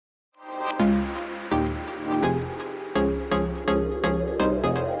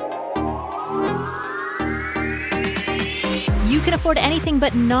afford anything,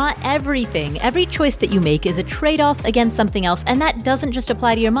 but not everything. Every choice that you make is a trade-off against something else, and that doesn't just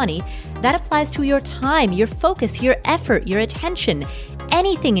apply to your money. That applies to your time, your focus, your effort, your attention,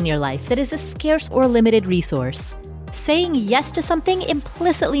 anything in your life that is a scarce or limited resource. Saying yes to something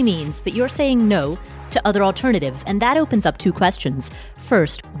implicitly means that you're saying no to other alternatives, and that opens up two questions.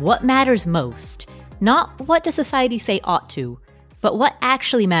 First, what matters most? Not what does society say ought to, but what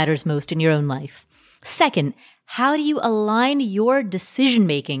actually matters most in your own life. Second, how do you align your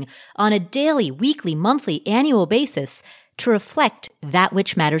decision-making on a daily, weekly, monthly, annual basis to reflect that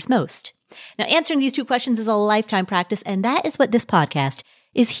which matters most? Now, answering these two questions is a lifetime practice, and that is what this podcast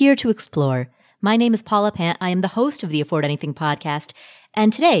is here to explore. My name is Paula Pant. I am the host of the Afford Anything podcast,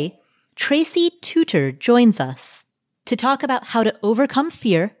 and today, Tracy Tutor joins us to talk about how to overcome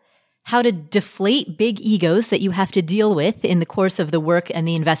fear, how to deflate big egos that you have to deal with in the course of the work and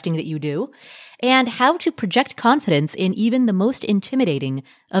the investing that you do, and how to project confidence in even the most intimidating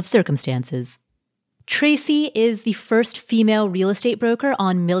of circumstances. Tracy is the first female real estate broker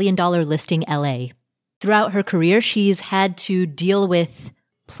on $1 Million Listing LA. Throughout her career, she's had to deal with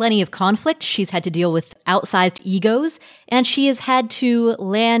plenty of conflict. She's had to deal with outsized egos, and she has had to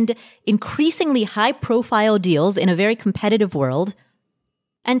land increasingly high-profile deals in a very competitive world.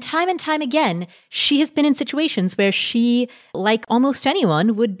 And time again, she has been in situations where she, like almost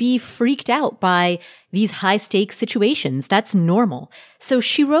anyone, would be freaked out by these high-stakes situations. That's normal. So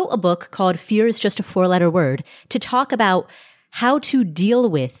she wrote a book called Fear is Just a Four-Letter Word to talk about how to deal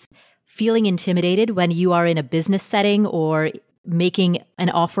with feeling intimidated when you are in a business setting or making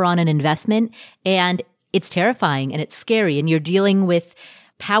an offer on an investment, and it's terrifying and it's scary, and you're dealing with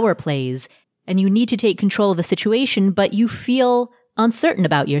power plays, and you need to take control of a situation, but you feel uncertain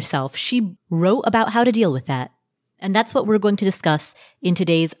about yourself. She wrote about how to deal with that. And that's what we're going to discuss in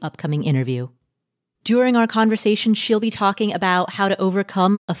today's upcoming interview. During our conversation, she'll be talking about how to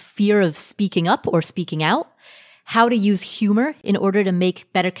overcome a fear of speaking up or speaking out, how to use humor in order to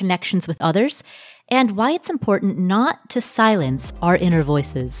make better connections with others, and why it's important not to silence our inner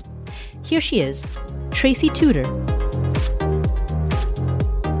voices. Here she is, Tracy Tutor.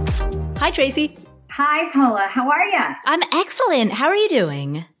 Hi, Tracy. Hi, Paula. How are you? I'm excellent. How are you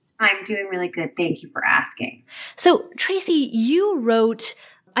doing? I'm doing really good. Thank you for asking. So, Tracy, you wrote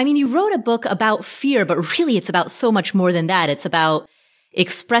a book about fear, but really it's about so much more than that. It's about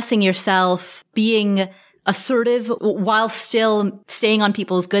expressing yourself, being assertive while still staying on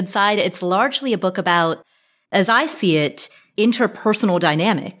people's good side. It's largely a book about, as I see it, interpersonal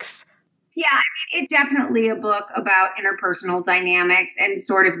dynamics. Yeah, it's definitely a book about interpersonal dynamics and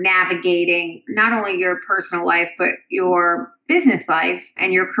sort of navigating not only your personal life, but your business life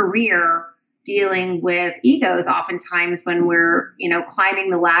and your career, dealing with egos oftentimes when we're,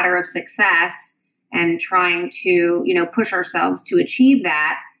 climbing the ladder of success and trying to, push ourselves to achieve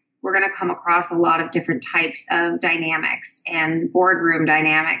that. We're going to come across a lot of different types of dynamics and boardroom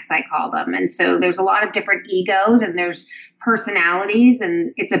dynamics, I call them. And so there's a lot of different egos and there's personalities,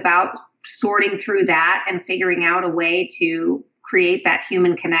 and it's about sorting through that and figuring out a way to create that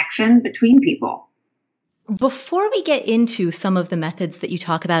human connection between people. Before we get into some of the methods that you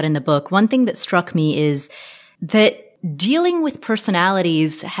talk about in the book, one thing that struck me is that dealing with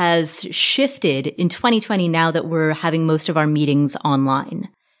personalities has shifted in 2020 now that we're having most of our meetings online.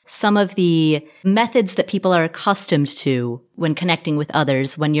 Some of the methods that people are accustomed to when connecting with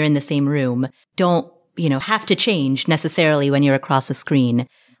others when you're in the same room don't, have to change necessarily when you're across a screen.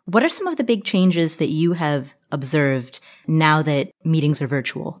 What are some of the big changes that you have observed now that meetings are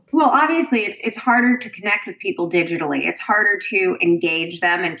virtual? Well, obviously, it's harder to connect with people digitally. It's harder to engage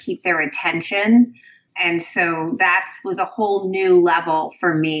them and keep their attention. And so that was a whole new level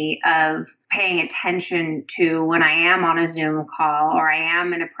for me of paying attention to when I am on a Zoom call or I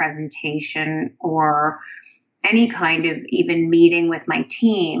am in a presentation or any kind of even meeting with my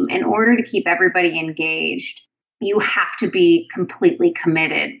team. In order to keep everybody engaged, you have to be completely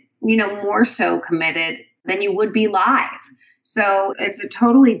committed, more so committed than you would be live. So it's a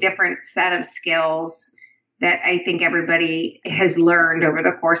totally different set of skills that I think everybody has learned over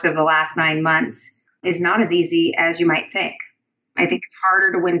the course of the last 9 months is not as easy as you might think. I think it's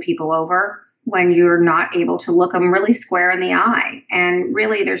harder to win people over when you're not able to look them really square in the eye. And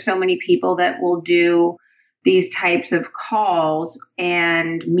really, there's so many people that will do these types of calls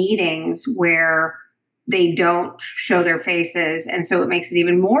and meetings where they don't show their faces. And so it makes it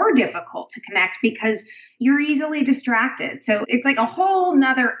even more difficult to connect because you're easily distracted. So it's like a whole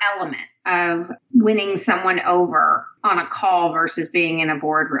nother element of winning someone over on a call versus being in a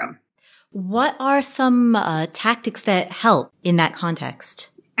boardroom. What are some tactics that help in that context?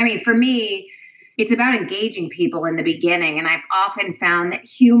 I mean, for me, it's about engaging people in the beginning. And I've often found that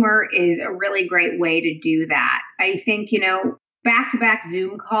humor is a really great way to do that. I think, back-to-back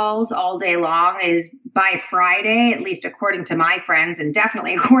Zoom calls all day long is by Friday, at least according to my friends and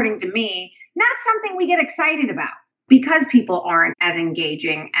definitely according to me, not something we get excited about because people aren't as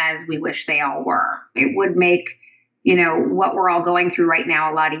engaging as we wish they all were. It would make, what we're all going through right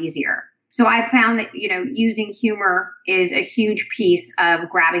now a lot easier. So I've found that, using humor is a huge piece of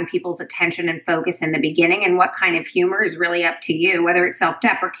grabbing people's attention and focus in the beginning. And what kind of humor is really up to you, whether it's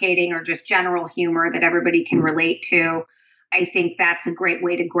self-deprecating or just general humor that everybody can relate to. I think that's a great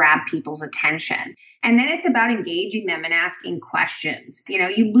way to grab people's attention. And then it's about engaging them and asking questions.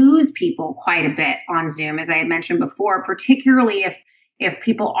 You lose people quite a bit on Zoom, as I had mentioned before, particularly if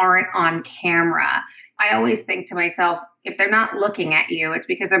people aren't on camera. I always think to myself, if they're not looking at you, it's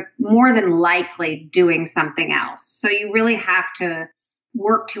because they're more than likely doing something else. So you really have to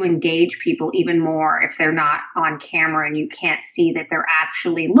work to engage people even more if they're not on camera and you can't see that they're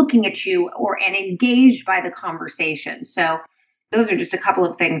actually looking at you and engaged by the conversation. So those are just a couple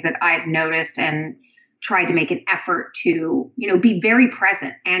of things that I've noticed and tried to make an effort to, be very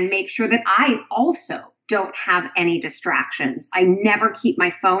present and make sure that I also don't have any distractions. I never keep my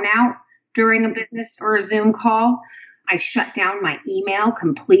phone out during a business or a Zoom call. I shut down my email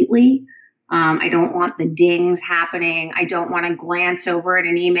completely. I don't want the dings happening. I don't want to glance over at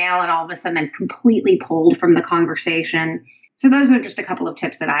an email and all of a sudden I'm completely pulled from the conversation. So those are just a couple of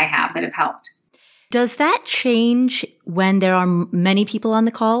tips that I have that have helped. Does that change when there are many people on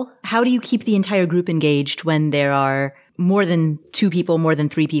the call? How do you keep the entire group engaged when there are more than 2 people, more than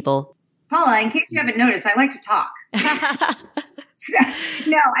 3 people? Paula, in case you haven't noticed, I like to talk.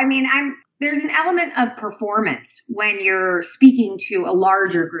 There's an element of performance when you're speaking to a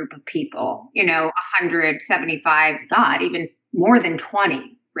larger group of people, 175, God, even more than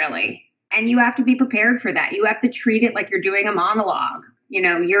 20, really. And you have to be prepared for that. You have to treat it like you're doing a monologue.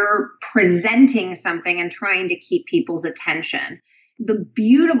 You're presenting something and trying to keep people's attention. The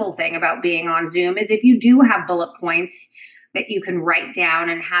beautiful thing about being on Zoom is if you do have bullet points that you can write down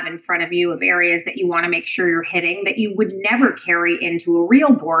and have in front of you of areas that you want to make sure you're hitting that you would never carry into a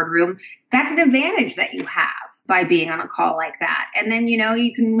real boardroom, that's an advantage that you have by being on a call like that. And then,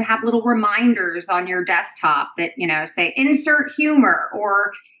 you can have little reminders on your desktop that, say insert humor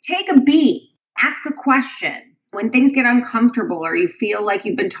or take a beat, ask a question. When things get uncomfortable or you feel like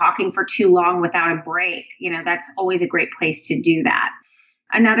you've been talking for too long without a break, that's always a great place to do that.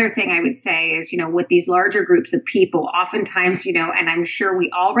 Another thing I would say is, with these larger groups of people, oftentimes, and I'm sure we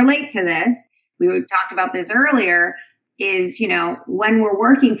all relate to this, we talked about this earlier, is, when we're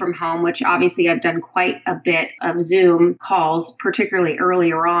working from home, which obviously I've done quite a bit of Zoom calls, particularly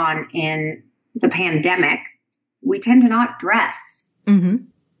earlier on in the pandemic, we tend to not dress. Mm-hmm.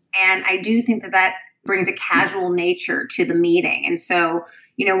 And I do think that brings a casual nature to the meeting. And so,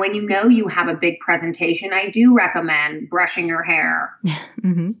 when you have a big presentation, I do recommend brushing your hair,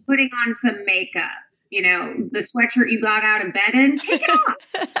 mm-hmm. putting on some makeup, the sweatshirt you got out of bed in, take it off.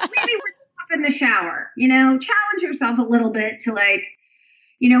 Maybe rinse off in the shower, challenge yourself a little bit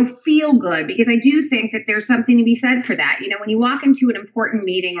to feel good, because I do think that there's something to be said for that. When you walk into an important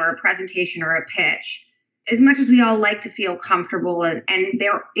meeting or a presentation or a pitch, as much as we all like to feel comfortable and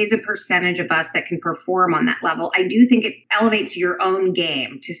there is a percentage of us that can perform on that level, I do think it elevates your own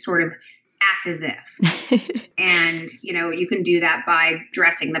game to sort of act as if. And, you can do that by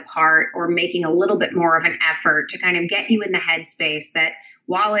dressing the part or making a little bit more of an effort to kind of get you in the headspace that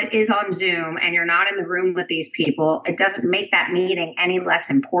while it is on Zoom and you're not in the room with these people, it doesn't make that meeting any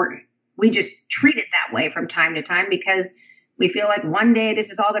less important. We just treat it that way from time to time because we feel like one day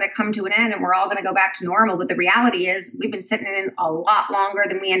this is all going to come to an end and we're all going to go back to normal. But the reality is we've been sitting in a lot longer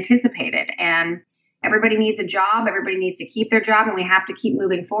than we anticipated. And everybody needs a job. Everybody needs to keep their job and we have to keep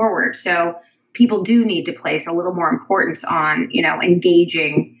moving forward. So people do need to place a little more importance on,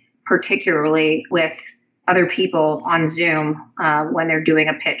 engaging particularly with other people on Zoom when they're doing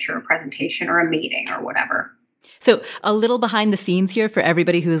a pitch or a presentation or a meeting or whatever. So a little behind the scenes here for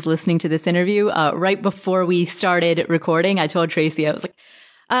everybody who's listening to this interview. Right before we started recording, I told Tracy, I was like,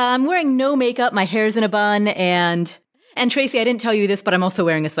 I'm wearing no makeup. My hair's in a bun. And Tracy, I didn't tell you this, but I'm also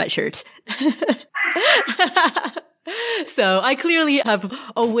wearing a sweatshirt. So I clearly have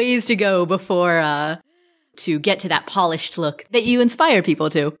a ways to go before to get to that polished look that you inspire people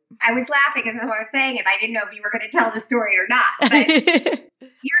to. I was laughing because that's what I was saying. If I didn't know if you were going to tell the story or not, but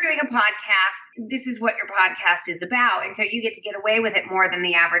you're doing a podcast. This is what your podcast is about. And so you get to get away with it more than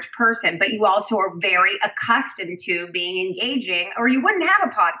the average person, but you also are very accustomed to being engaging or you wouldn't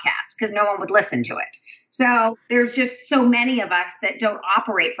have a podcast because no one would listen to it. So there's just so many of us that don't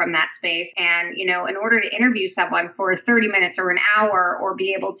operate from that space. And, in order to interview someone for 30 minutes or an hour or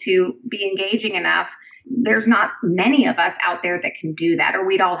be able to be engaging enough, there's not many of us out there that can do that, or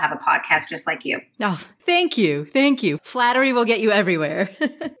we'd all have a podcast just like you. Oh, thank you. Thank you. Flattery will get you everywhere.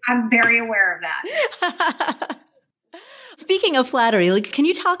 I'm very aware of that. Speaking of flattery, can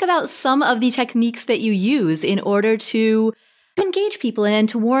you talk about some of the techniques that you use in order to engage people and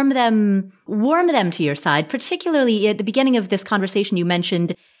to warm them to your side? Particularly at the beginning of this conversation, you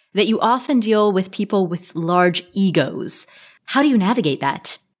mentioned that you often deal with people with large egos. How do you navigate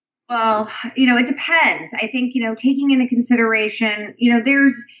that? Well, it depends. I think, taking into consideration,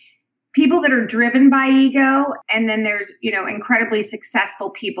 there's people that are driven by ego, and then there's, incredibly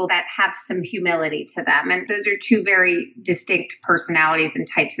successful people that have some humility to them. And those are two very distinct personalities and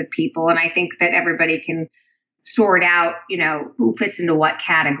types of people. And I think that everybody can sort out, who fits into what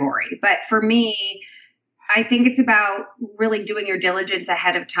category. But for me, I think it's about really doing your diligence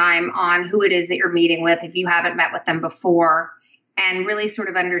ahead of time on who it is that you're meeting with, if you haven't met with them before, and really sort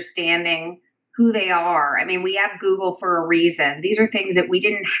of understanding who they are. I mean, we have Google for a reason. These are things that we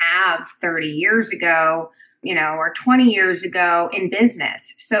didn't have 30 years ago, or 20 years ago in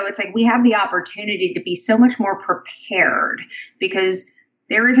business. So it's like we have the opportunity to be so much more prepared, because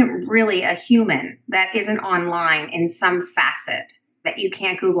there isn't really a human that isn't online in some facet that you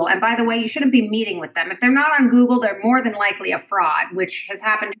can't Google. And by the way, you shouldn't be meeting with them. If they're not on Google, they're more than likely a fraud, which has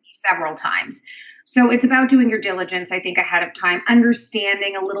happened to me several times. So it's about doing your diligence, I think, ahead of time,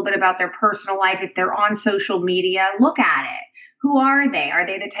 understanding a little bit about their personal life. If they're on social media, look at it. Who are they? Are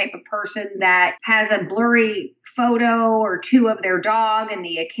they the type of person that has a blurry photo or two of their dog and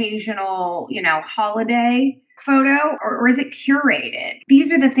the occasional, holiday photo, or is it curated?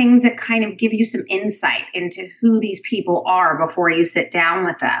 These are the things that kind of give you some insight into who these people are before you sit down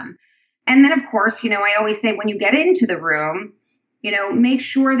with them. And then, of course, I always say when you get into the room, make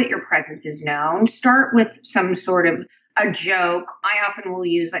sure that your presence is known. Start with some sort of a joke. I often will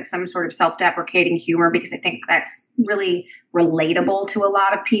use some sort of self-deprecating humor, because I think that's really relatable to a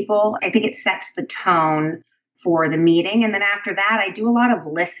lot of people. I think it sets the tone for the meeting. And then after that, I do a lot of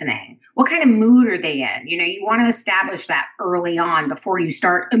listening. What kind of mood are they in? You want to establish that early on before you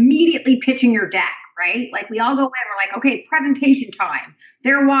start immediately pitching your deck, right? We all go in, we're like, okay, presentation time.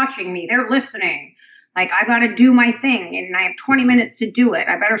 They're watching me. They're listening. I got to do my thing and I have 20 minutes to do it.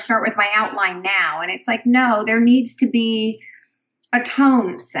 I better start with my outline now. And it's no, there needs to be a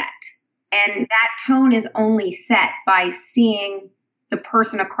tone set. And that tone is only set by seeing the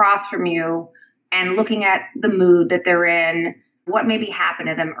person across from you and looking at the mood that they're in, what maybe happened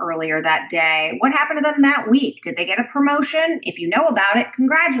to them earlier that day, what happened to them that week. Did they get a promotion? If you know about it,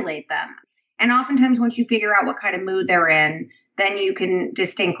 congratulate them. And oftentimes once you figure out what kind of mood they're in, then you can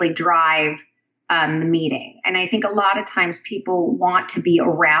distinctly drive the meeting. And I think a lot of times people want to be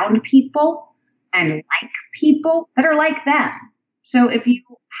around people and like people that are like them. So if you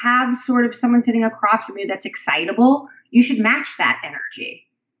have sort of someone sitting across from you that's excitable, you should match that energy,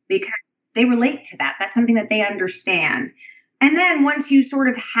 because they relate to that. That's something that they understand. And then once you sort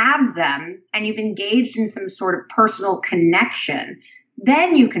of have them and you've engaged in some sort of personal connection,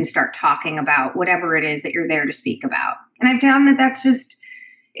 then you can start talking about whatever it is that you're there to speak about. And I've found that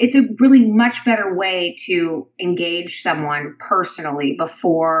it's a really much better way to engage someone personally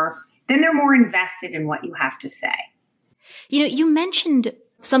before, then they're more invested in what you have to say. You mentioned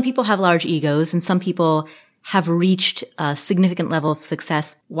some people have large egos and some people have reached a significant level of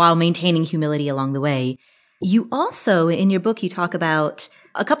success while maintaining humility along the way. You also, in your book, you talk about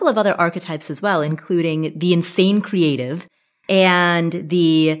a couple of other archetypes as well, including the insane creative and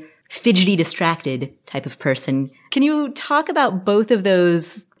the fidgety distracted type of person. Can you talk about both of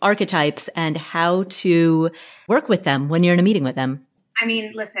those archetypes and how to work with them when you're in a meeting with them? I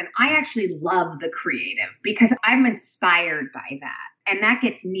mean, listen, I actually love the creative because I'm inspired by that. And that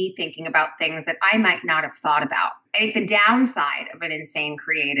gets me thinking about things that I might not have thought about. I think the downside of an insane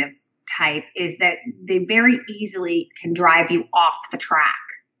creative type is that they very easily can drive you off the track,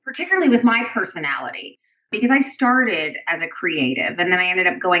 particularly with my personality, because I started as a creative and then I ended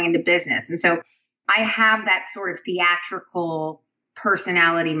up going into business. And so I have that sort of theatrical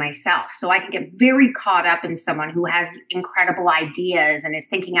personality myself. So I can get very caught up in someone who has incredible ideas and is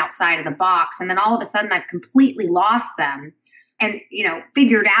thinking outside of the box. And then all of a sudden I've completely lost them and,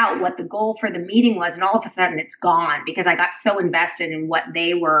 figured out what the goal for the meeting was. And all of a sudden it's gone because I got so invested in what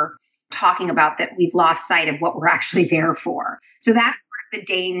they were talking about that we've lost sight of what we're actually there for. So that's sort of the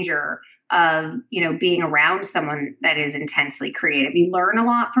danger of, being around someone that is intensely creative. You learn a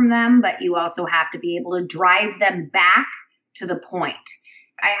lot from them, but you also have to be able to drive them back to the point.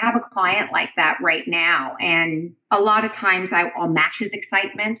 I have a client like that right now. And a lot of times I'll match his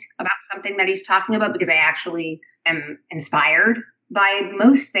excitement about something that he's talking about because I actually am inspired by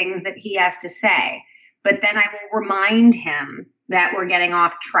most things that he has to say. But then I will remind him that we're getting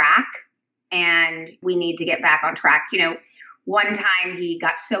off track and we need to get back on track. One time he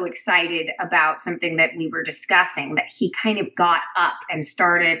got so excited about something that we were discussing that he kind of got up and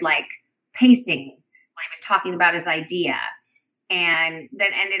started like pacing when he was talking about his idea, and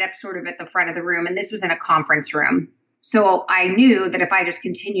then ended up sort of at the front of the room. And this was in a conference room. So I knew that if I just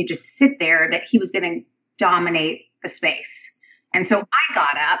continued to sit there, that he was going to dominate the space. And so I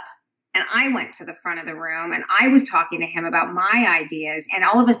got up and I went to the front of the room and I was talking to him about my ideas. And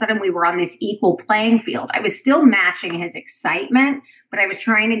all of a sudden we were on this equal playing field. I was still matching his excitement, but I was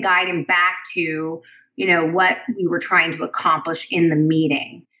trying to guide him back to, what we were trying to accomplish in the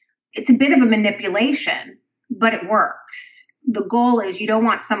meeting. It's a bit of a manipulation, but it works. The goal is you don't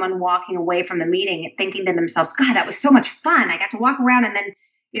want someone walking away from the meeting thinking to themselves, God, that was so much fun. I got to walk around. And then,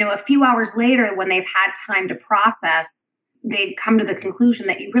 a few hours later, when they've had time to process, they'd come to the conclusion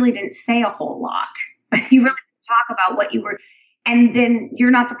that you really didn't say a whole lot. You really didn't talk about what you were, and then you're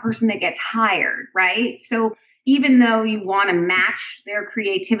not the person that gets hired, right? So even though you want to match their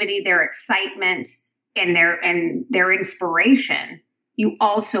creativity, their excitement, and their inspiration, you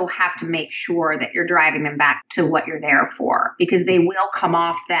also have to make sure that you're driving them back to what you're there for, because they will come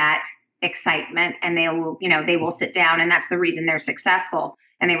off that excitement and they will sit down, and that's the reason they're successful.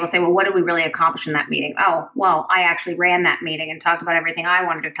 And they will say, well, what did we really accomplish in that meeting? Oh, well, I actually ran that meeting and talked about everything I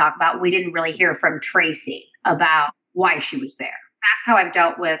wanted to talk about. We didn't really hear from Tracy about why she was there. That's how I've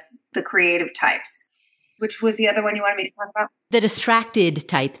dealt with the creative types. Which was the other one you wanted me to talk about? The distracted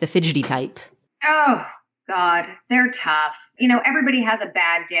type, the fidgety type. Oh, God, they're tough. Everybody has a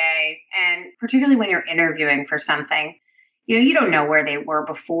bad day. And particularly when you're interviewing for something, you don't know where they were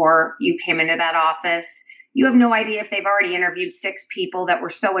before you came into that office. You have no idea if they've already interviewed 6 people that were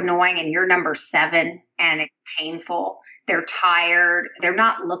so annoying and you're number 7 and it's painful. They're tired. They're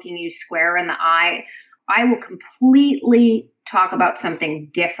not looking you square in the eye. I will completely talk about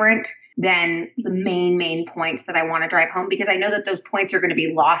something different than the main points that I want to drive home, because I know that those points are going to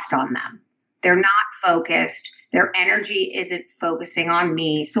be lost on them. They're not focused. Their energy isn't focusing on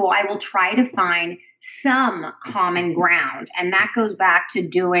me. So I will try to find some common ground. And that goes back to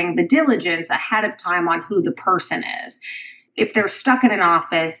doing the diligence ahead of time on who the person is. If they're stuck in an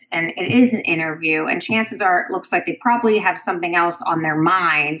office and it is an interview, and chances are it looks like they probably have something else on their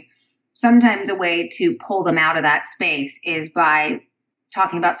mind, sometimes a way to pull them out of that space is by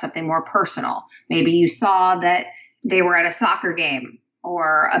talking about something more personal. Maybe you saw that they were at a soccer game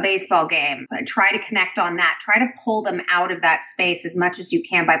or a baseball game. Try to connect on that. Try to pull them out of that space as much as you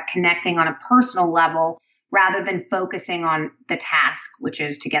can by connecting on a personal level rather than focusing on the task, which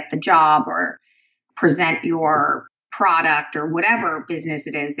is to get the job or present your product or whatever business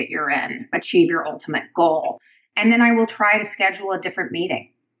it is that you're in, achieve your ultimate goal. And then I will try to schedule a different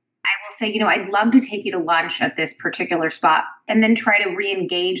meeting. I will say, I'd love to take you to lunch at this particular spot, and then try to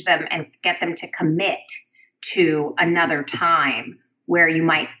re-engage them and get them to commit to another time where you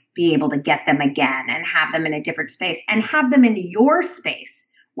might be able to get them again and have them in a different space and have them in your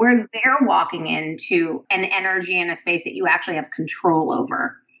space where they're walking into an energy in a space that you actually have control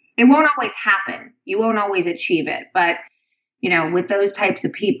over. It won't always happen. You won't always achieve it. But, with those types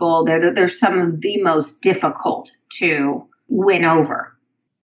of people, they're some of the most difficult to win over.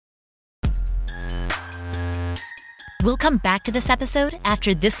 We'll come back to this episode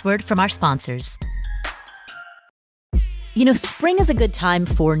after this word from our sponsors. Spring is a good time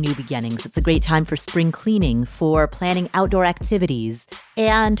for new beginnings. It's a great time for spring cleaning, for planning outdoor activities,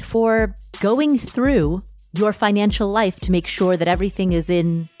 and for going through your financial life to make sure that everything is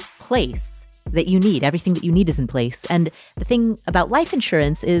in place that you need. Everything that you need is in place. And the thing about life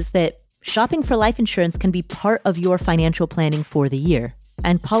insurance is that shopping for life insurance can be part of your financial planning for the year.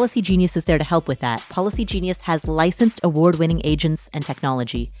 And Policy Genius is there to help with that. Policy Genius has licensed award-winning agents and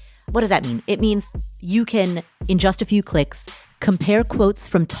technology. What does that mean? It means you can, in just a few clicks, compare quotes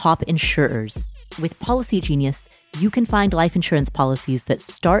from top insurers. With Policy Genius, you can find life insurance policies that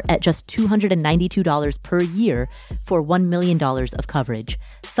start at just $292 per year for $1 million of coverage.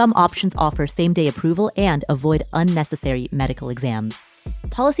 Some options offer same-day approval and avoid unnecessary medical exams.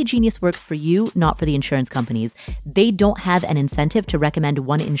 Policy Genius works for you, not for the insurance companies. They don't have an incentive to recommend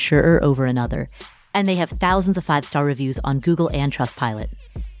one insurer over another. And they have thousands of 5-star reviews on Google and Trustpilot.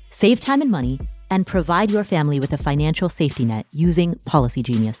 Save time and money and provide your family with a financial safety net using Policy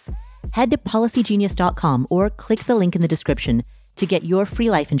Genius. Head to policygenius.com or click the link in the description to get your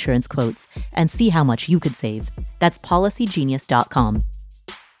free life insurance quotes and see how much you could save. That's policygenius.com.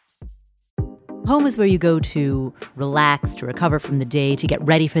 Home is where you go to relax, to recover from the day, to get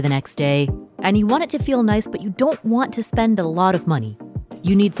ready for the next day. And you want it to feel nice, but you don't want to spend a lot of money.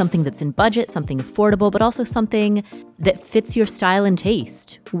 You need something that's in budget, something affordable, but also something that fits your style and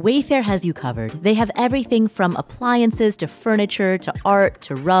taste. Wayfair has you covered. They have everything from appliances to furniture to art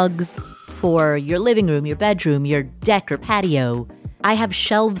to rugs for your living room, your bedroom, your deck or patio. I have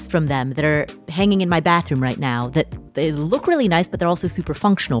shelves from them that are hanging in my bathroom right now that they look really nice, but they're also super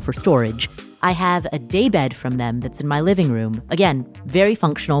functional for storage. I have a daybed from them that's in my living room. Again, very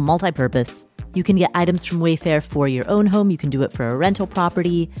functional, multi-purpose. You can get items from Wayfair for your own home. You can do it for a rental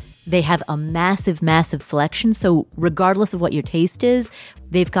property. They have a massive, massive selection. So regardless of what your taste is,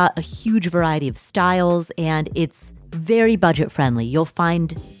 they've got a huge variety of styles and it's very budget friendly. You'll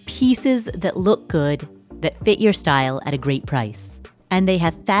find pieces that look good, that fit your style at a great price. And they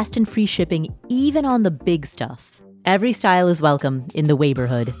have fast and free shipping even on the big stuff. Every style is welcome in the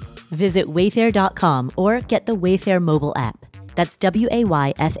Wayborhood. Visit wayfair.com or get the Wayfair mobile app. That's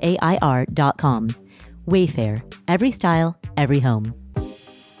WAYFAIR.com. Wayfair. Every style, every home.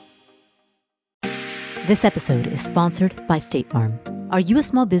 This episode is sponsored by State Farm. Are you a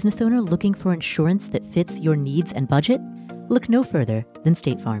small business owner looking for insurance that fits your needs and budget? Look no further than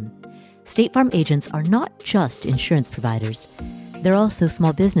State Farm. State Farm agents are not just insurance providers. They're also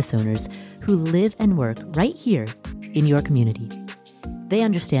small business owners who live and work right here in your community. They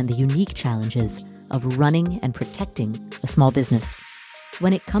understand the unique challenges of running and protecting a small business.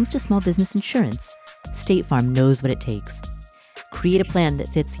 When it comes to small business insurance, State Farm knows what it takes. Create a plan that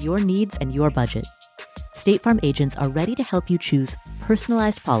fits your needs and your budget. State Farm agents are ready to help you choose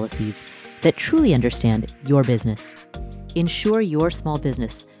personalized policies that truly understand your business. Insure your small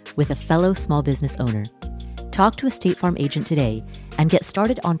business with a fellow small business owner. Talk to a State Farm agent today and get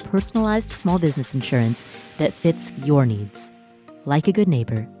started on personalized small business insurance that fits your needs. Like a good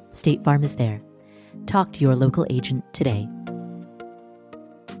neighbor, State Farm is there. Talk to your local agent today.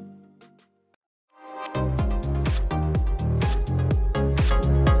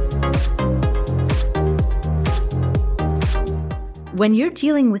 When you're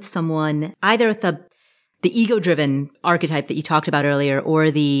dealing with someone, either with the ego-driven archetype that you talked about earlier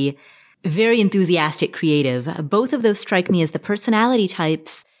or the very enthusiastic creative, both of those strike me as the personality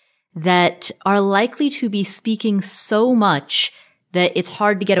types that are likely to be speaking so much that it's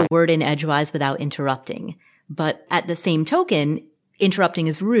hard to get a word in edgewise without interrupting. But at the same token, interrupting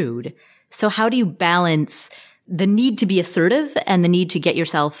is rude. So how do you balance the need to be assertive and the need to get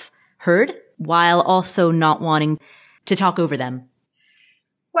yourself heard while also not wanting to talk over them?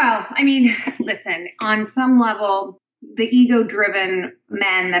 Well, I mean, listen, on some level, the ego-driven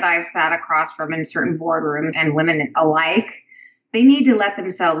men that I've sat across from in certain boardrooms and women alike, they need to let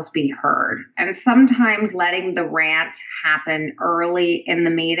themselves be heard. And sometimes letting the rant happen early in the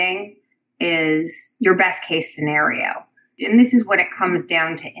meeting is your best case scenario. And this is when it comes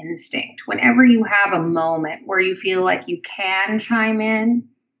down to instinct. Whenever you have a moment where you feel like you can chime in,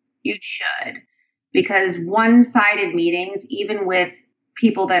 you should. Because one-sided meetings, even with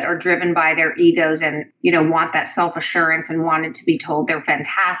people that are driven by their egos and, want that self-assurance and wanted to be told they're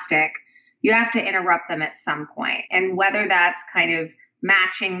fantastic, you have to interrupt them at some point. And whether that's kind of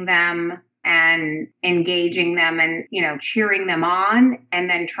matching them and engaging them and, cheering them on and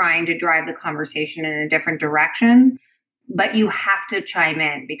then trying to drive the conversation in a different direction. But you have to chime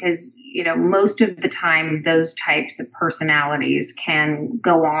in because, most of the time those types of personalities can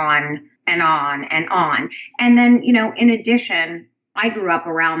go on and on and on. And then, in addition, I grew up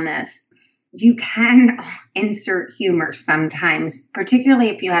around this. You can insert humor sometimes, particularly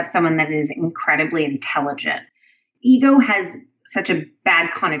if you have someone that is incredibly intelligent. Ego has such a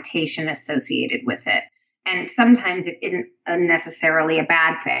bad connotation associated with it. And sometimes it isn't necessarily a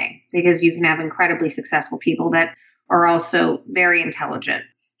bad thing because you can have incredibly successful people that are also very intelligent.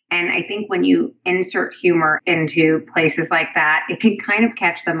 And I think when you insert humor into places like that, it can kind of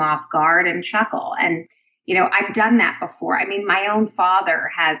catch them off guard and chuckle. And I've done that before. I mean, my own father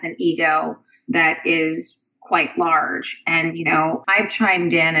has an ego that is quite large. And, I've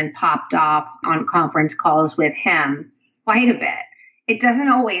chimed in and popped off on conference calls with him quite a bit. It doesn't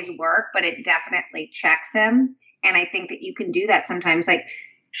always work, but it definitely checks him. And I think that you can do that sometimes. Like,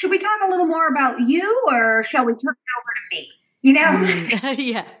 should we talk a little more about you or shall we turn it over to me?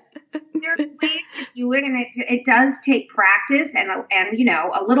 Yeah. There's ways to do it, and it does take practice and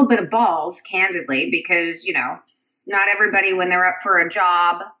a little bit of balls, candidly, because not everybody when they're up for a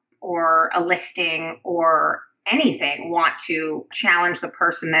job or a listing or anything want to challenge the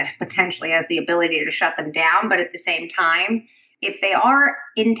person that potentially has the ability to shut them down. But at the same time, if they are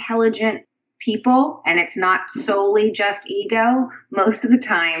intelligent people and it's not solely just ego, most of the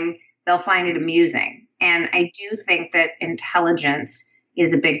time they'll find it amusing. And I do think that intelligence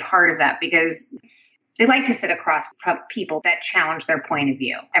is a big part of that, because they like to sit across from people that challenge their point of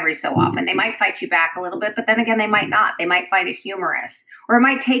view every so often. They might fight you back a little bit, but then again, they might not. They might find it humorous, or it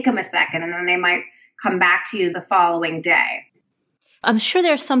might take them a second, and then they might come back to you the following day. I'm sure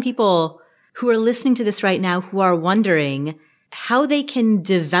there are some people who are listening to this right now who are wondering how they can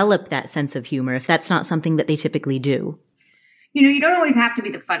develop that sense of humor if that's not something that they typically do. You don't always have to be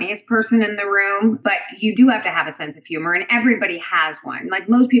the funniest person in the room, but you do have to have a sense of humor, and everybody has one. Like,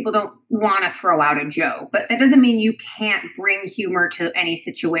 most people don't want to throw out a joke, but that doesn't mean you can't bring humor to any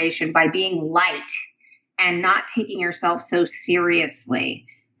situation by being light and not taking yourself so seriously.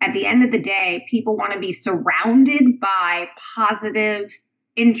 At the end of the day, people want to be surrounded by positive,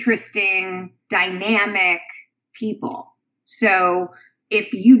 interesting, dynamic people. So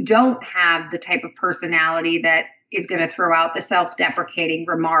if you don't have the type of personality that is going to throw out the self-deprecating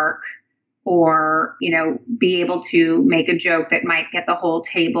remark, or, be able to make a joke that might get the whole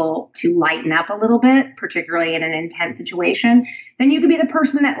table to lighten up a little bit, particularly in an intense situation, then you could be the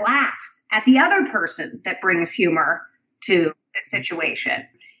person that laughs at the other person that brings humor to a situation.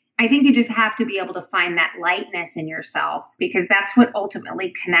 I think you just have to be able to find that lightness in yourself, because that's what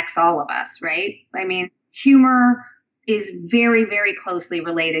ultimately connects all of us, right? I mean, humor is very, very closely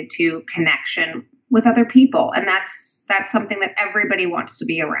related to connection with other people. And that's something that everybody wants to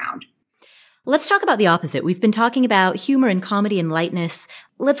be around. Let's talk about the opposite. We've been talking about humor and comedy and lightness.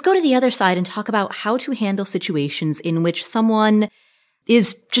 Let's go to the other side and talk about how to handle situations in which someone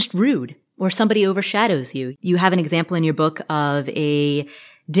is just rude or somebody overshadows you. You have an example in your book of a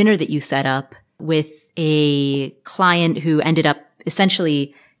dinner that you set up with a client who ended up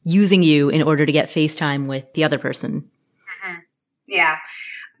essentially using you in order to get FaceTime with the other person. Mm-hmm. Yeah.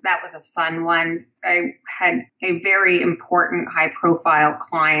 That was a fun one. I had a very important high-profile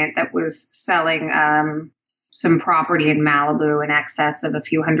client that was selling some property in Malibu in excess of a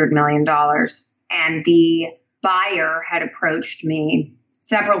few $100 million. And the buyer had approached me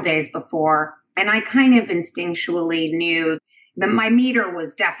several days before, and I kind of instinctually knew that my meter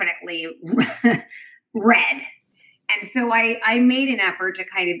was definitely red. And so I made an effort to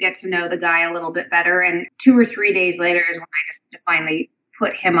kind of get to know the guy a little bit better. And 2 or 3 days later is when I decided to finally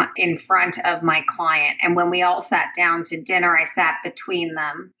put him in front of my client. And when we all sat down to dinner, I sat between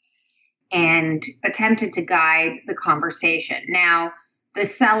them and attempted to guide the conversation. Now, the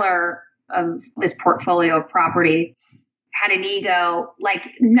seller of this portfolio of property had an ego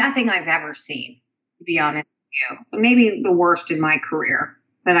like nothing I've ever seen, to be honest with you. Maybe the worst in my career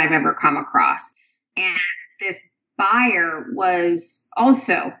that I've ever come across. And this buyer was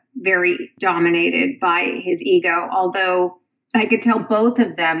also very dominated by his ego, although I could tell both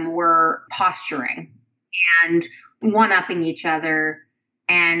of them were posturing and one-upping each other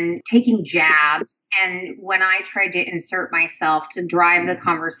and taking jabs. And when I tried to insert myself to drive the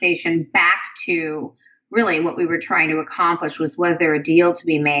conversation back to really what we were trying to accomplish was there a deal to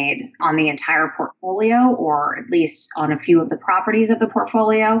be made on the entire portfolio, or at least on a few of the properties of the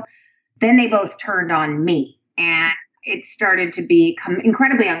portfolio, then they both turned on me. And it started to become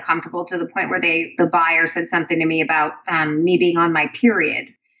incredibly uncomfortable, to the point where the buyer said something to me about me being on my period.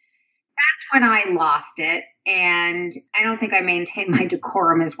 That's when I lost it. And I don't think I maintained my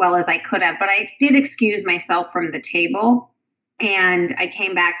decorum as well as I could have, but I did excuse myself from the table. And I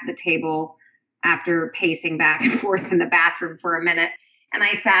came back to the table after pacing back and forth in the bathroom for a minute. And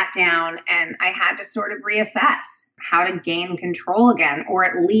I sat down and I had to sort of reassess how to gain control again, or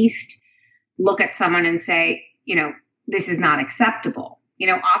at least look at someone and say, this is not acceptable.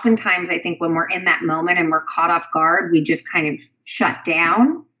 Oftentimes I think when we're in that moment and we're caught off guard, we just kind of shut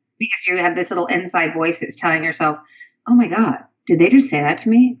down, because you have this little inside voice that's telling yourself, oh my God, did they just say that to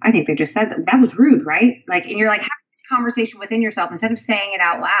me? I think they just said that. That was rude, right? And you're like having this conversation within yourself instead of saying it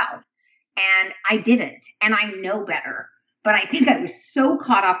out loud. And I didn't, and I know better. But I think I was so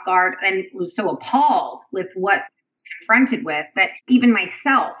caught off guard and was so appalled with what I was confronted with that even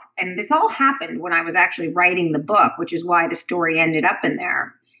myself, and this all happened when I was actually writing the book, which is why the story ended up in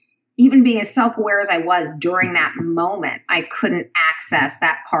there. Even being as self-aware as I was during that moment, I couldn't access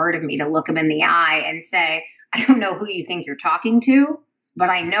that part of me to look him in the eye and say, I don't know who you think you're talking to, but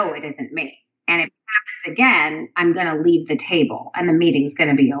I know it isn't me. And if it happens again, I'm going to leave the table and the meeting's going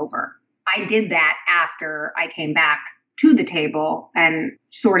to be over. I did that after I came back to the table and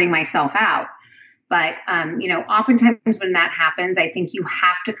sorting myself out. But, oftentimes when that happens, I think you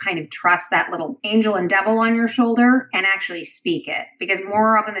have to kind of trust that little angel and devil on your shoulder and actually speak it. Because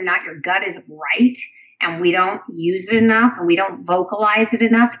more often than not, your gut is right and we don't use it enough and we don't vocalize it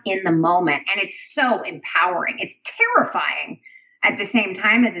enough in the moment. And it's so empowering. It's terrifying at the same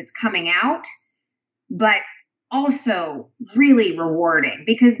time as it's coming out, but also really rewarding,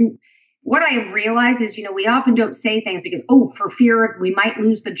 because what I have realized is, we often don't say things because, for fear we might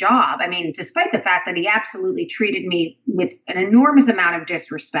lose the job. I mean, despite the fact that he absolutely treated me with an enormous amount of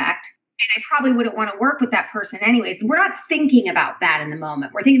disrespect, and I probably wouldn't want to work with that person anyways. We're not thinking about that in the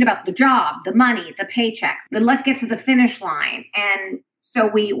moment. We're thinking about the job, the money, the paycheck, let's get to the finish line. And so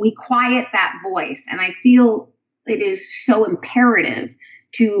we quiet that voice. And I feel it is so imperative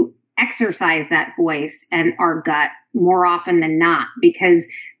to exercise that voice and our gut more often than not, because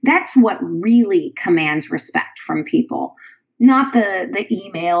that's what really commands respect from people, not the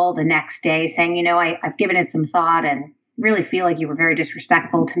email the next day saying, I've given it some thought and really feel like you were very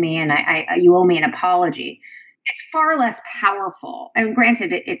disrespectful to me and you owe me an apology. It's far less powerful. And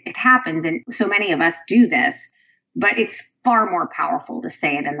granted, it happens, and so many of us do this, but it's far more powerful to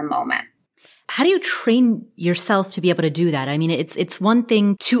say it in the moment. How do you train yourself to be able to do that? I mean, it's one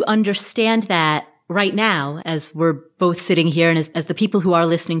thing to understand that right now, as we're both sitting here and as the people who are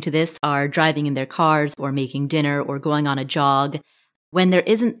listening to this are driving in their cars or making dinner or going on a jog, when there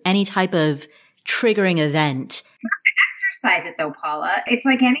isn't any type of triggering event. You have to exercise it though, Paula. It's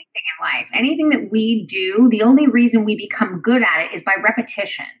like anything in life. Anything that we do, the only reason we become good at it is by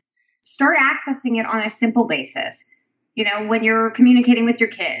repetition. Start accessing it on a simple basis. When you're communicating with your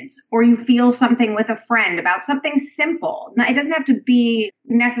kids, or you feel something with a friend about something simple. Now, it doesn't have to be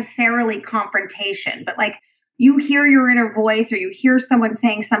necessarily confrontation, but like you hear your inner voice or you hear someone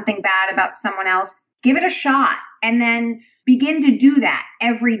saying something bad about someone else, give it a shot and then begin to do that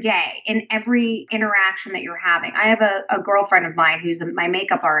every day in every interaction that you're having. I have a girlfriend of mine who's my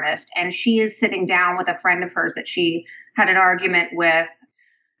makeup artist, and she is sitting down with a friend of hers that she had an argument with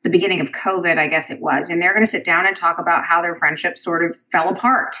the beginning of COVID, I guess it was. And they're going to sit down and talk about how their friendship sort of fell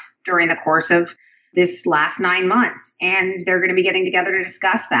apart during the course of this last 9 months. And they're going to be getting together to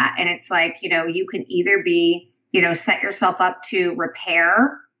discuss that. And it's like, you can either be, set yourself up to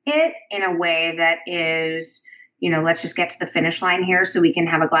repair it in a way that is, let's just get to the finish line here so we can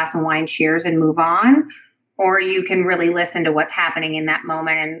have a glass of wine, cheers, and move on. Or you can really listen to what's happening in that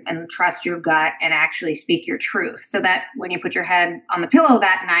moment and trust your gut and actually speak your truth, so that when you put your head on the pillow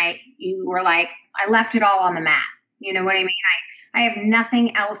that night, you were like, I left it all on the mat. You know what I mean? I have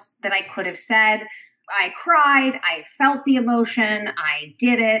nothing else that I could have said. I cried. I felt the emotion. I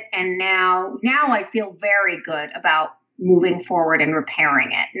did it. And now I feel very good about moving forward and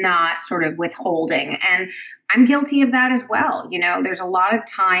repairing it, not sort of withholding. And I'm guilty of that as well. There's a lot of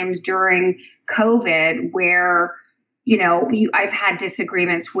times during COVID where, I've had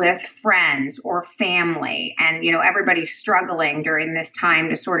disagreements with friends or family, and, everybody's struggling during this time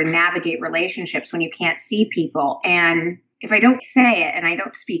to sort of navigate relationships when you can't see people. And if I don't say it and I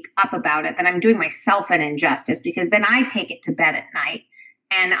don't speak up about it, then I'm doing myself an injustice, because then I take it to bed at night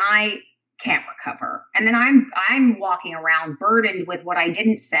and I can't recover. And then I'm walking around burdened with what I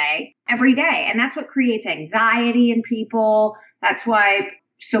didn't say every day. And that's what creates anxiety in people. That's why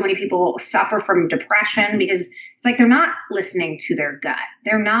so many people suffer from depression, because it's like they're not listening to their gut.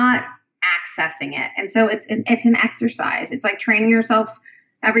 They're not accessing it. And so it's an exercise. It's like training yourself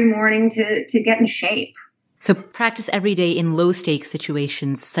every morning to get in shape. So practice every day in low stakes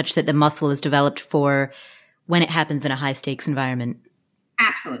situations such that the muscle is developed for when it happens in a high stakes environment.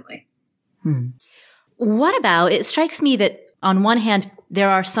 Absolutely. What about, it strikes me that on one hand, there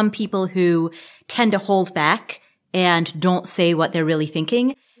are some people who tend to hold back and don't say what they're really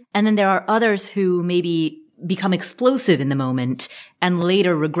thinking. And then there are others who maybe become explosive in the moment and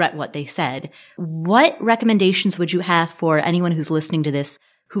later regret what they said. What recommendations would you have for anyone who's listening to this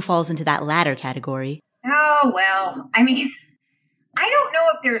who falls into that latter category? Oh, well, I mean, I don't know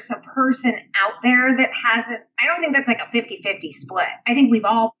if there's a person out there that hasn't, I don't think that's like a 50-50 split. I think we've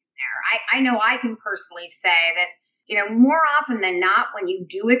all been there. I know I can personally say that, more often than not, when you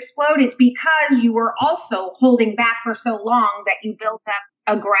do explode, it's because you were also holding back for so long that you built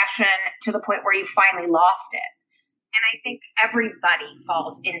up aggression to the point where you finally lost it. And I think everybody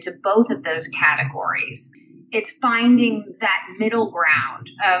falls into both of those categories. It's finding that middle ground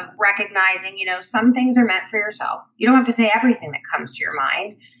of recognizing, some things are meant for yourself. You don't have to say everything that comes to your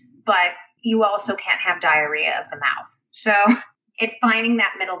mind, but you also can't have diarrhea of the mouth. So it's finding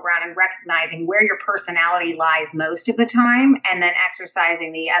that middle ground and recognizing where your personality lies most of the time, and then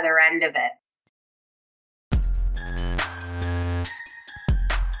exercising the other end of it.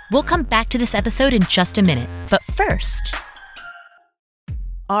 We'll come back to this episode in just a minute. But first,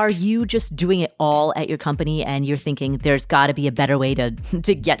 are you just doing it all at your company and you're thinking there's got to be a better way to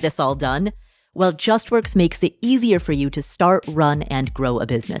get this all done? Well, JustWorks makes it easier for you to start, run, and grow a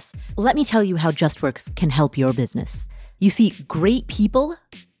business. Let me tell you how JustWorks can help your business. You see, great people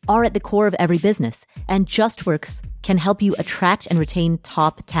are at the core of every business, and JustWorks can help you attract and retain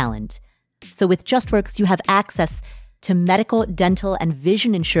top talent. So with JustWorks, you have access to medical, dental, and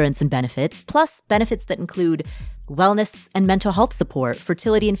vision insurance and benefits, plus benefits that include wellness and mental health support,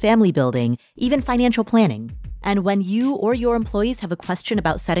 fertility and family building, even financial planning. And when you or your employees have a question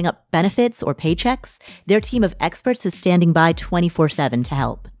about setting up benefits or paychecks, their team of experts is standing by 24/7 to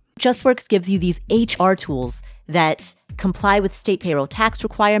help. JustWorks gives you these HR tools that comply with state payroll tax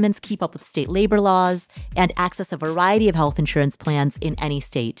requirements, keep up with state labor laws, and access a variety of health insurance plans in any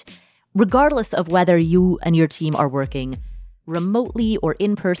state, regardless of whether you and your team are working remotely or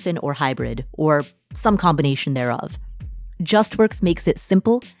in person or hybrid, or some combination thereof. JustWorks makes it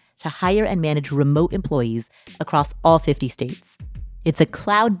simple to hire and manage remote employees across all 50 states. It's a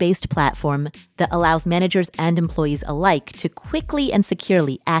cloud-based platform that allows managers and employees alike to quickly and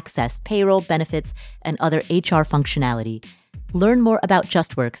securely access payroll, benefits, and other HR functionality. Learn more about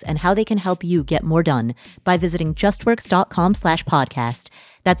JustWorks and how they can help you get more done by visiting justworks.com/podcast.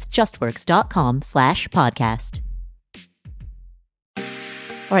 That's justworks.com/podcast.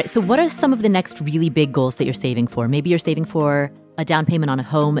 All right, so what are some of the next really big goals that you're saving for? Maybe you're saving for a down payment on a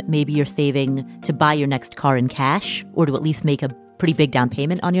home. Maybe you're saving to buy your next car in cash, or to at least make a pretty big down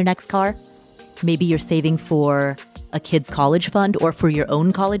payment on your next car. Maybe you're saving for a kid's college fund or for your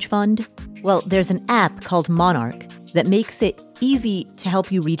own college fund. Well, there's an app called Monarch that makes it easy to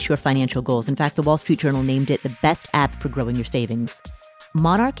help you reach your financial goals. In fact, the Wall Street Journal named it the best app for growing your savings.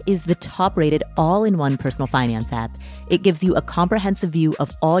 Monarch is the top-rated all-in-one personal finance app. It gives you a comprehensive view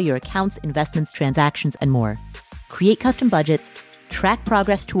of all your accounts, investments, transactions, and more. Create custom budgets, track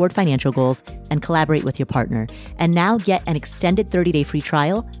progress toward financial goals, and collaborate with your partner. And now get an extended 30-day free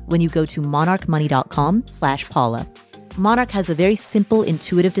trial when you go to monarchmoney.com/Paula. Monarch has a very simple,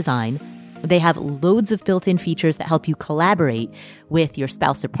 intuitive design. They have loads of built-in features that help you collaborate with your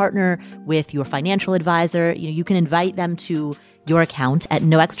spouse or partner, with your financial advisor. You can invite them to your account at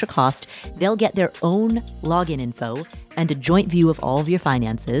no extra cost. They'll get their own login info and a joint view of all of your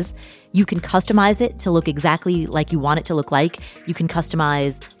finances. You can customize it to look exactly like you want it to look like. You can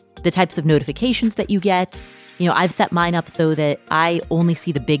customize the types of notifications that you get. I've set mine up so that I only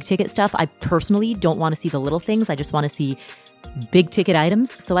see the big ticket stuff. I personally don't want to see the little things. I just want to see big ticket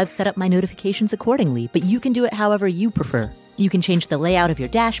items. So I've set up my notifications accordingly, but you can do it however you prefer. You can change the layout of your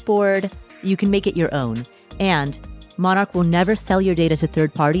dashboard. You can make it your own. And Monarch will never sell your data to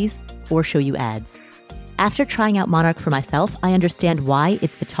third parties or show you ads. After trying out Monarch for myself, I understand why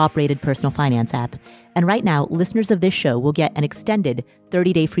it's the top-rated personal finance app. And right now, listeners of this show will get an extended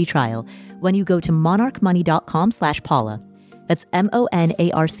 30-day free trial when you go to monarchmoney.com/Paula. That's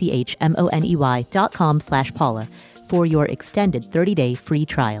monarchmoney.com/Paula for your extended 30-day free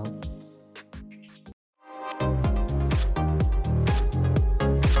trial.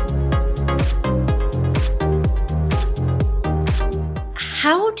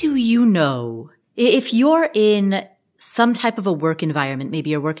 How do you know if you're in some type of a work environment, maybe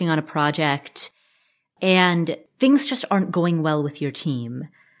you're working on a project and things just aren't going well with your team,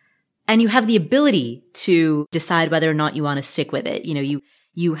 and you have the ability to decide whether or not you want to stick with it? You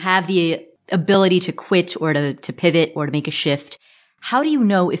have the ability to quit or to pivot or to make a shift. How do you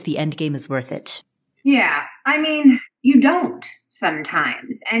know if the end game is worth it? Yeah, you don't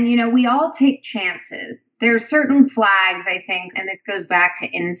sometimes. And, we all take chances. There are certain flags, I think, and this goes back to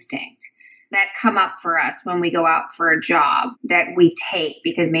instinct, that come up for us when we go out for a job that we take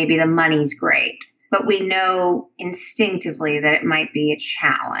because maybe the money's great, but we know instinctively that it might be a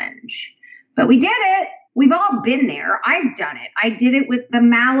challenge. But we did it. We've all been there. I've done it. I did it with the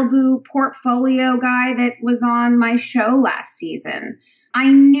Malibu portfolio guy that was on my show last season. I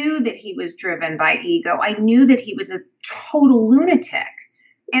knew that he was driven by ego. I knew that he was a total lunatic.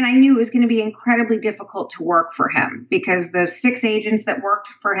 And I knew it was going to be incredibly difficult to work for him because the 6 agents that worked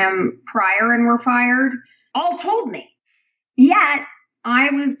for him prior and were fired all told me. Yet I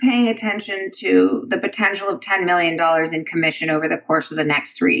was paying attention to the potential of $10 million in commission over the course of the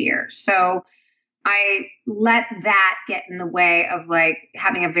next 3 years. So I let that get in the way of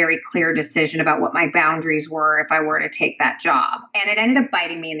having a very clear decision about what my boundaries were if I were to take that job. And it ended up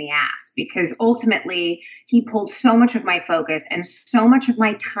biting me in the ass because ultimately he pulled so much of my focus and so much of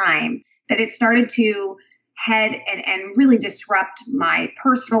my time that it started to head and really disrupt my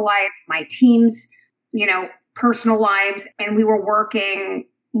personal life, my team's, personal lives. And we were working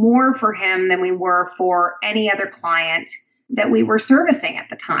more for him than we were for any other client that we were servicing at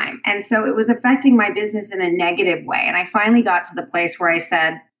the time. And so it was affecting my business in a negative way. And I finally got to the place where I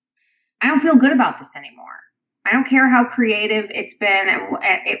said, I don't feel good about this anymore. I don't care how creative it's been.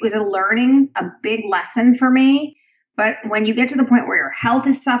 It was a big lesson for me, But when you get to the point where your health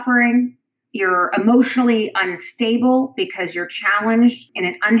is suffering, you're emotionally unstable because you're challenged in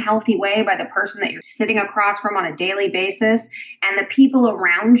an unhealthy way by the person that you're sitting across from on a daily basis, and the people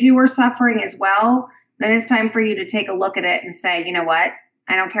around you are suffering as well, then it's time for you to take a look at it and say, you know what?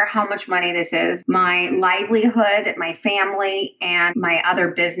 I don't care how much money this is. My livelihood, my family, and my other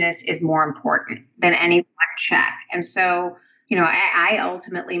business is more important than any one check. And so, I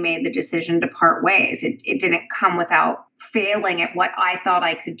ultimately made the decision to part ways. It didn't come without failing at what I thought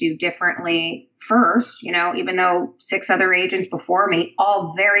I could do differently first, even though 6 other agents before me,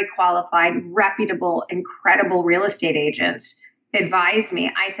 all very qualified, reputable, incredible real estate agents, advised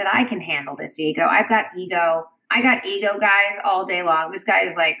me. I said, I can handle this ego. I've got ego. I got ego guys all day long. This guy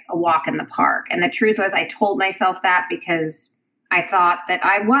is like a walk in the park. And the truth was, I told myself that because I thought that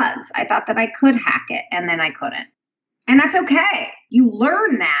I thought that I could hack it, and then I couldn't. And that's okay. You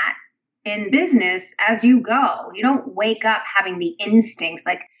learn that in business as you go. You don't wake up having the instincts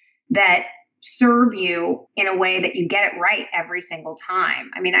that serve you in a way that you get it right every single time.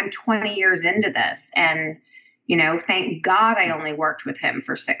 I mean, I'm 20 years into this, and, thank God I only worked with him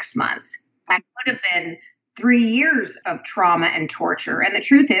for 6 months. I could have been 3 years of trauma and torture. And the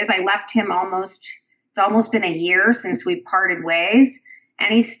truth is, I left him it's almost been a year since we parted ways.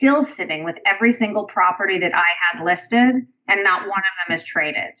 And he's still sitting with every single property that I had listed, and not one of them is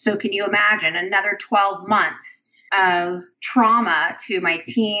traded. So can you imagine another 12 months of trauma to my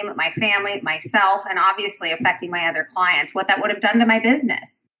team, my family, myself, and obviously affecting my other clients, what that would have done to my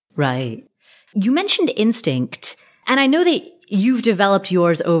business? Right. You mentioned instinct, and I know that you've developed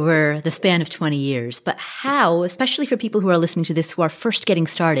yours over the span of 20 years, but how, especially for people who are listening to this who are first getting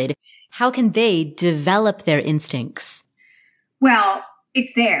started, how can they develop their instincts? Well,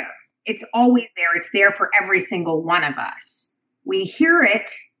 it's there. It's always there. It's there for every single one of us. We hear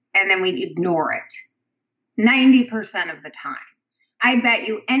it and then we ignore it 90% of the time. I bet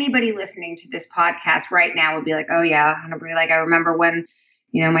you anybody listening to this podcast right now would be like, oh yeah. And I'll be like, I remember when,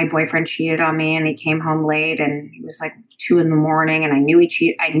 my boyfriend cheated on me and he came home late and it was like 2 a.m. and I knew he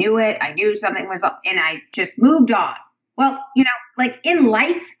cheated. I knew it. I knew something was up and I just moved on. Well, in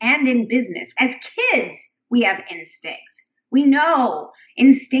life and in business, as kids, we have instincts. We know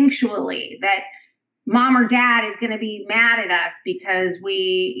instinctually that mom or dad is going to be mad at us because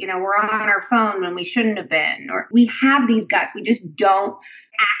we're on our phone when we shouldn't have been, or we have these guts. We just don't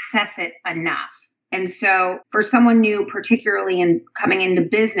access it enough. And so for someone new, particularly in coming into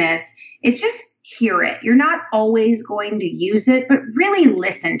business, it's just hear it. You're not always going to use it, but really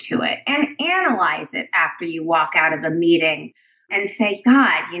listen to it and analyze it after you walk out of a meeting. And say,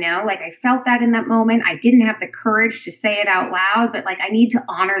 God, I felt that in that moment. I didn't have the courage to say it out loud, but I need to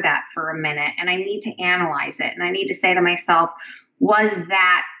honor that for a minute and I need to analyze it. And I need to say to myself, was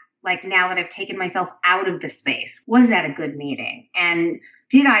that now that I've taken myself out of the space, was that a good meeting? And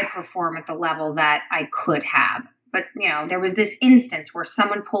did I perform at the level that I could have? But, there was this instance where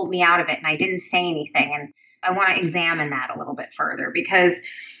someone pulled me out of it and I didn't say anything. And I want to examine that a little bit further because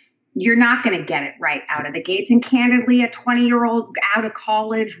you're not going to get it right out of the gates. And candidly, a 20-year-old out of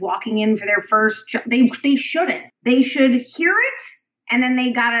college walking in for their first job, they shouldn't. They should hear it. And then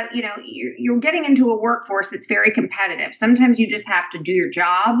they got to, you're getting into a workforce that's very competitive. Sometimes you just have to do your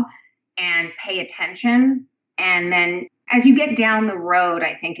job and pay attention. And then as you get down the road,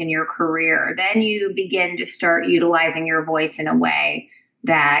 I think in your career, then you begin to start utilizing your voice in a way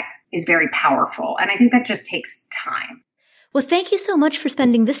that is very powerful. And I think that just takes time. Well, thank you so much for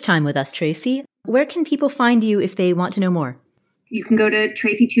spending this time with us, Tracy. Where can people find you if they want to know more? You can go to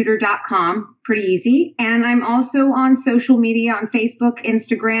tracytutor.com. Pretty easy. And I'm also on social media on Facebook,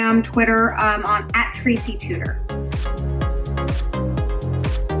 Instagram, Twitter, on @TracyTutor.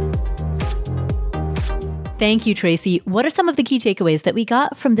 Thank you, Tracy. What are some of the key takeaways that we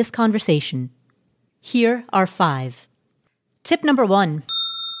got from this conversation? Here are 5. Tip number 1,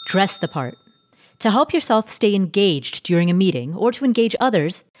 dress the part. To help yourself stay engaged during a meeting or to engage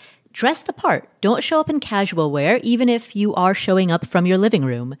others, dress the part. Don't show up in casual wear, even if you are showing up from your living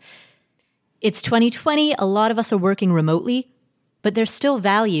room. It's 2020. A lot of us are working remotely, but there's still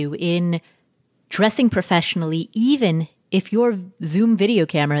value in dressing professionally, even if your Zoom video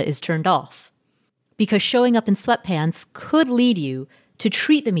camera is turned off. Because showing up in sweatpants could lead you to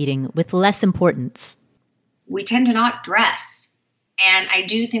treat the meeting with less importance. We tend to not dress. And I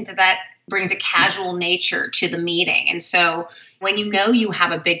do think that brings a casual nature to the meeting. And so when you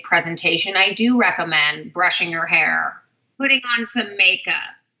have a big presentation, I do recommend brushing your hair, putting on some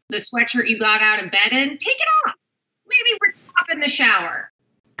makeup, the sweatshirt you got out of bed in, take it off. Maybe rinse off in the shower.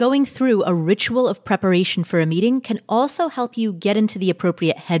 Going through a ritual of preparation for a meeting can also help you get into the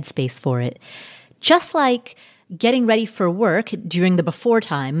appropriate headspace for it. Just like getting ready for work during the before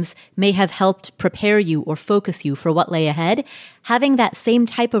times may have helped prepare you or focus you for what lay ahead, having that same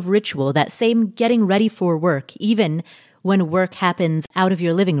type of ritual, that same getting ready for work, even when work happens out of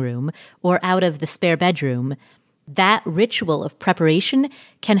your living room or out of the spare bedroom, that ritual of preparation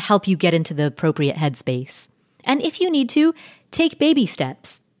can help you get into the appropriate headspace. And if you need to, take baby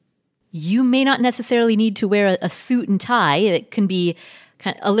steps. You may not necessarily need to wear a suit and tie. It can be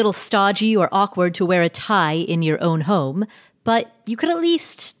kind of a little stodgy or awkward to wear a tie in your own home, but you could at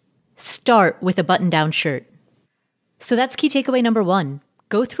least start with a button-down shirt. So that's key takeaway number 1.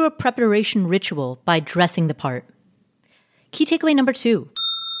 Go through a preparation ritual by dressing the part. Key takeaway number 2.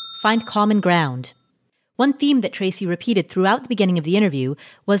 Find common ground. One theme that Tracy repeated throughout the beginning of the interview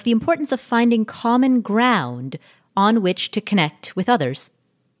was the importance of finding common ground on which to connect with others.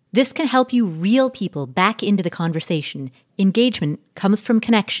 This can help you reel people back into the conversation. Engagement comes from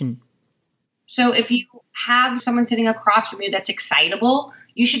connection. So if you have someone sitting across from you that's excitable,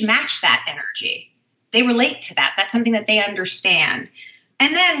 you should match that energy. They relate to that. That's something that they understand.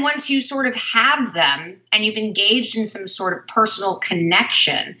 And then once you sort of have them and you've engaged in some sort of personal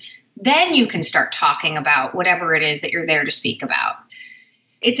connection, then you can start talking about whatever it is that you're there to speak about.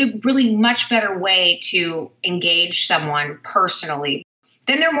 It's a really much better way to engage someone personally.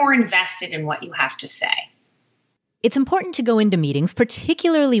 Then they're more invested in what you have to say. It's important to go into meetings,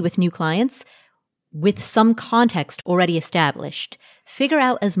 particularly with new clients, with some context already established. Figure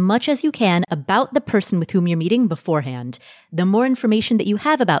out as much as you can about the person with whom you're meeting beforehand. The more information that you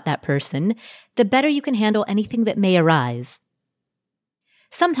have about that person, the better you can handle anything that may arise.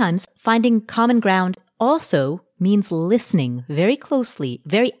 Sometimes finding common ground also means listening very closely,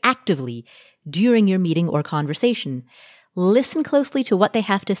 very actively during your meeting or conversation. Listen closely to what they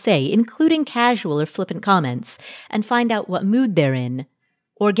have to say, including casual or flippant comments, and find out what mood they're in,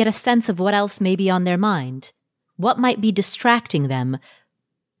 or get a sense of what else may be on their mind. What might be distracting them?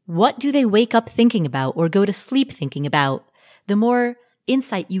 What do they wake up thinking about or go to sleep thinking about? The more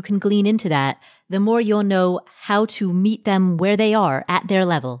insight you can glean into that, the more you'll know how to meet them where they are at their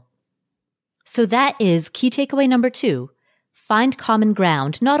level. So that is key takeaway number 2. Find common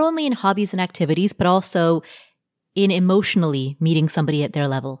ground, not only in hobbies and activities, but also in emotionally meeting somebody at their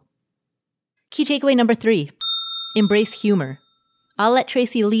level. Key takeaway number 3, embrace humor. I'll let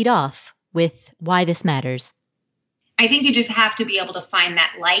Tracy lead off with why this matters. I think you just have to be able to find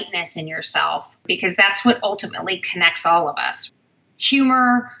that lightness in yourself because that's what ultimately connects all of us.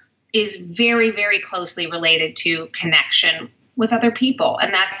 Humor is very, very closely related to connection with other people,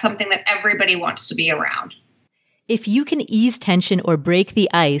 and that's something that everybody wants to be around. If you can ease tension or break the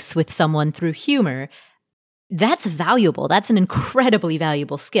ice with someone through humor, that's valuable. That's an incredibly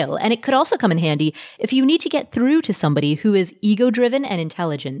valuable skill. And it could also come in handy if you need to get through to somebody who is ego-driven and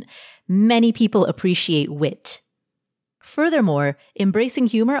intelligent. Many people appreciate wit. Furthermore, embracing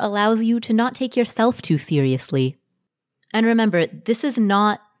humor allows you to not take yourself too seriously. And remember, this is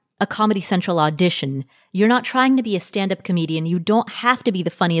not a Comedy Central audition. You're not trying to be a stand-up comedian. You don't have to be the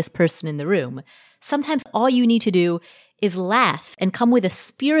funniest person in the room. Sometimes all you need to do is laugh and come with a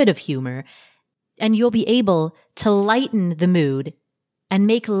spirit of humor, and you'll be able to lighten the mood and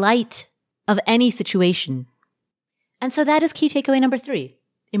make light of any situation. And so that is key takeaway number 3,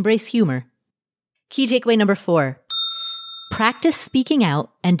 embrace humor. Key takeaway number 4, practice speaking out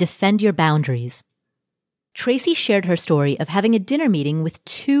and defend your boundaries. Tracy shared her story of having a dinner meeting with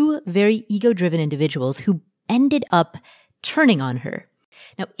 2 very ego-driven individuals who ended up turning on her.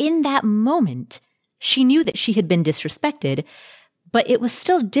 Now, in that moment, she knew that she had been disrespected, but it was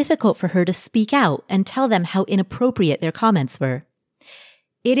still difficult for her to speak out and tell them how inappropriate their comments were.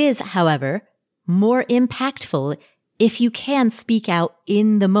 It is, however, more impactful if you can speak out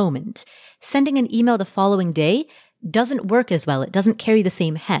in the moment. Sending an email the following day doesn't work as well. It doesn't carry the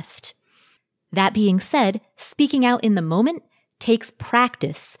same heft. That being said, speaking out in the moment takes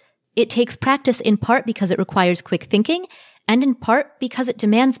practice. It takes practice in part because it requires quick thinking, and in part because it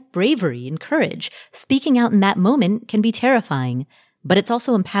demands bravery and courage. Speaking out in that moment can be terrifying, but it's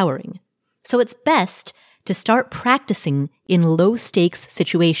also empowering. So it's best to start practicing in low-stakes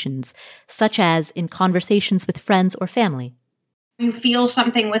situations, such as in conversations with friends or family. You feel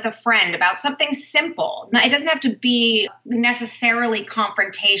something with a friend about something simple. Now, it doesn't have to be necessarily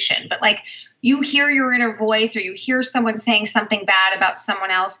confrontation, but like you hear your inner voice or you hear someone saying something bad about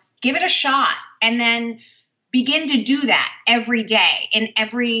someone else, give it a shot and then begin to do that every day in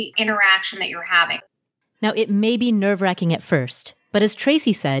every interaction that you're having. Now, it may be nerve-wracking at first, but as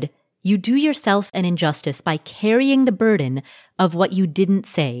Tracy said, you do yourself an injustice by carrying the burden of what you didn't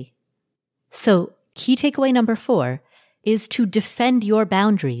say. So, key takeaway number 4 is to defend your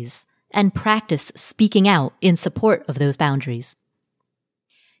boundaries. and practice speaking out in support of those boundaries.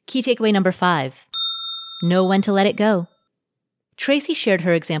 Key takeaway number 5, know when to let it go. Tracy shared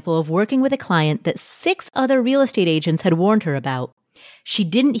her example of working with a client that 6 other real estate agents had warned her about. She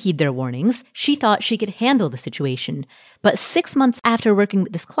didn't heed their warnings. She thought she could handle the situation. But 6 months after working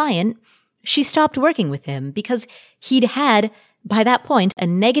with this client, she stopped working with him because he'd had, by that point, a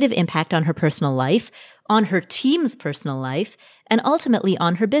negative impact on her personal life, on her team's personal life, and ultimately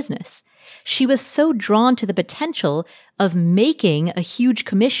on her business. She was so drawn to the potential of making a huge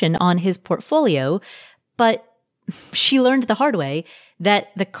commission on his portfolio, but she learned the hard way that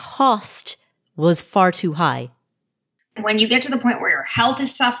the cost was far too high. When you get to the point where your health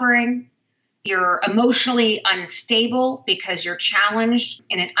is suffering, you're emotionally unstable because you're challenged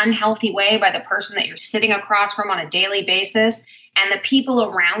in an unhealthy way by the person that you're sitting across from on a daily basis, and the people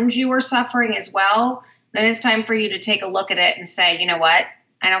around you are suffering as well, then it's time for you to take a look at it and say, you know what?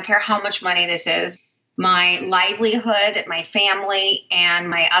 I don't care how much money this is. My livelihood, my family, and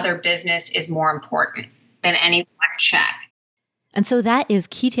my other business is more important than any one check. And so that is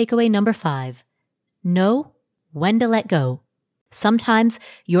key takeaway number 5. Know when to let go. Sometimes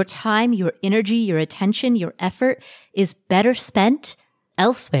your time, your energy, your attention, your effort is better spent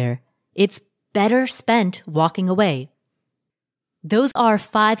elsewhere. It's better spent walking away. Those are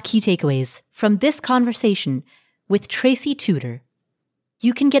 5 key takeaways from this conversation with Tracy Tutor.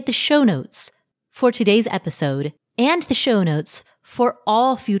 You can get the show notes for today's episode and the show notes for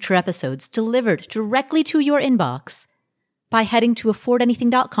all future episodes delivered directly to your inbox by heading to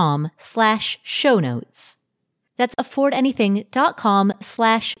affordanything.com/show notes. That's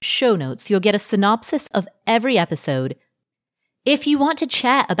affordanything.com/show notes. You'll get a synopsis of every episode. If you want to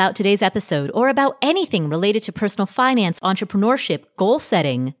chat about today's episode or about anything related to personal finance, entrepreneurship, goal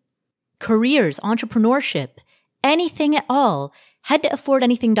setting, careers, entrepreneurship, anything at all, head to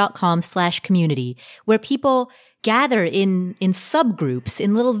affordanything.com/community, where people gather in subgroups,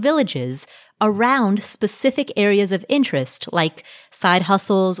 in little villages around specific areas of interest, like side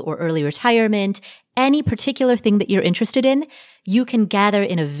hustles or early retirement, any particular thing that you're interested in. You can gather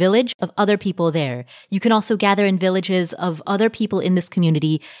in a village of other people there. You can also gather in villages of other people in this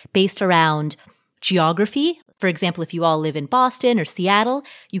community based around geography. For example, if you all live in Boston or Seattle,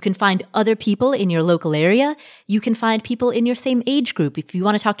 you can find other people in your local area. You can find people in your same age group. If you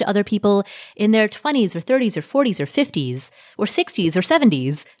want to talk to other people in their 20s or 30s or 40s or 50s or 60s or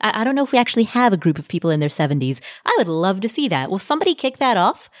 70s. I don't know if we actually have a group of people in their 70s. I would love to see that. Will somebody kick that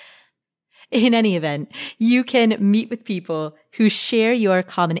off? In any event, you can meet with people who share your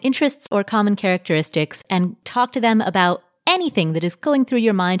common interests or common characteristics and talk to them about anything that is going through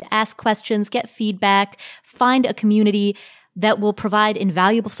your mind, ask questions, get feedback, find a community that will provide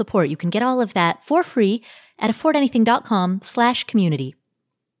invaluable support. You can get all of that for free at affordanything.com/community.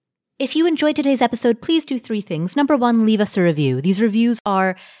 If you enjoyed today's episode, please do 3 things. Number 1, leave us a review. These reviews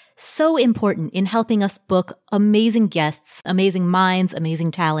are so important in helping us book amazing guests, amazing minds, amazing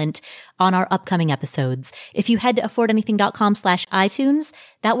talent on our upcoming episodes. If you head to affordanything.com/iTunes,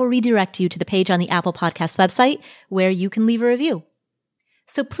 that will redirect you to the page on the Apple Podcast website where you can leave a review.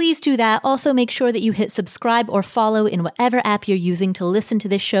 So please do that. Also make sure that you hit subscribe or follow in whatever app you're using to listen to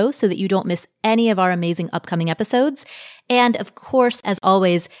this show so that you don't miss any of our amazing upcoming episodes. And of course, as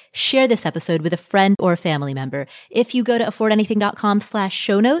always, share this episode with a friend or a family member. If you go to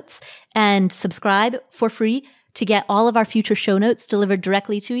affordanything.com/show notes and subscribe for free to get all of our future show notes delivered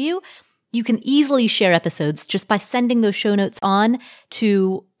directly to you, you can easily share episodes just by sending those show notes on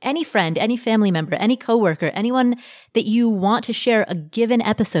to any friend, any family member, any coworker, anyone that you want to share a given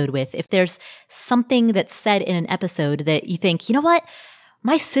episode with. If there's something that's said in an episode that you think, you know what,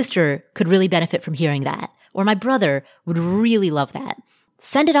 my sister could really benefit from hearing that, or my brother would really love that,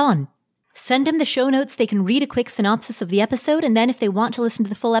 send it on. Send them the show notes. They can read a quick synopsis of the episode. And then if they want to listen to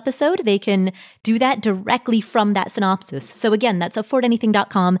the full episode, they can do that directly from that synopsis. So again, that's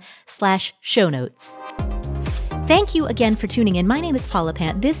affordanything.com/show notes. Thank you again for tuning in. My name is Paula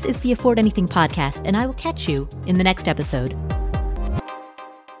Pant. This is the Afford Anything podcast, and I will catch you in the next episode.